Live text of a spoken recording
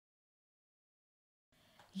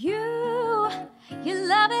You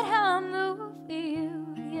love it how I move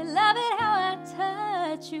you. You love it how I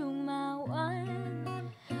touch you, my one.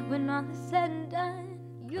 When all is said and done,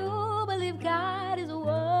 you believe God is a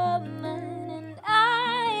woman, and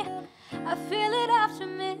I feel it after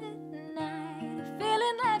midnight, a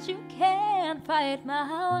feeling that you can't fight, my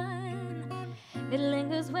one. It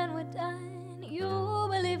lingers when we're done. You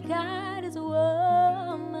believe God is a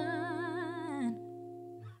woman.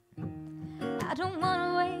 I don't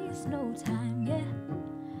wanna waste no time, yeah.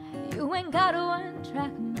 You ain't got a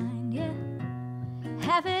one-track mind, yeah.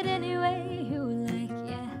 Have it any way you like,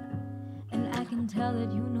 yeah. And I can tell that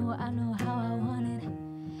you know I know how I want it.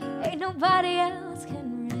 Ain't nobody else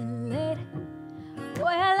can relate. Boy,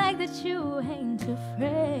 I like that you ain't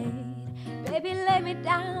afraid. Baby, lay me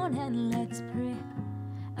down and let's pray.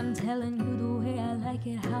 I'm telling you the way I like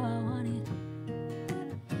it, how I want it.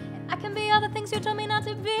 And I can be all the things you told me not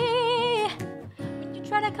to be. When you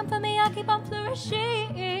try to come for me, I keep on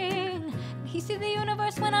flourishing. He sees the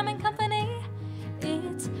universe when I'm in company.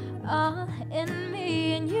 It's all in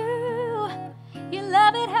me. And you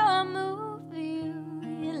love it how I move you.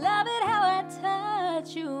 You love it how I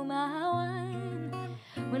touch you, my one.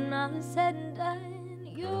 When all is said and done,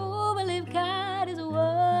 you believe God is a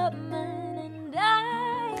woman, and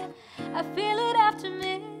I feel it after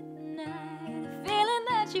midnight, a feeling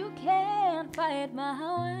that you can't fight, my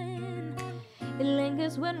one. It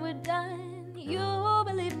lingers when we're done. You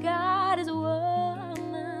believe God is a woman.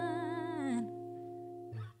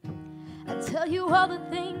 I tell you all the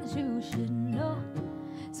things you should know.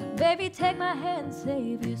 So baby, take my hand,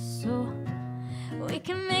 save your soul. We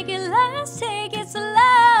can make it last, take it slow.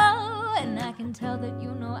 And I can tell that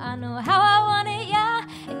you know I know how I want it, yeah.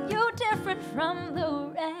 And you're different from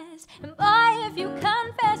the rest. And boy, if you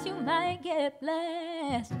confess, you might get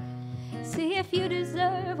blessed. See if you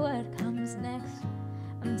deserve what comes next.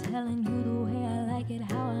 I'm telling you the way I like it,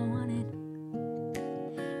 how I want it.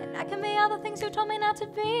 And I can be all the things you told me not to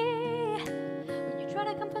be. When you try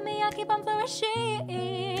to come for me, I keep on flourishing.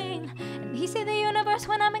 And he sees the universe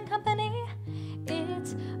when I'm in company.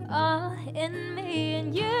 It's all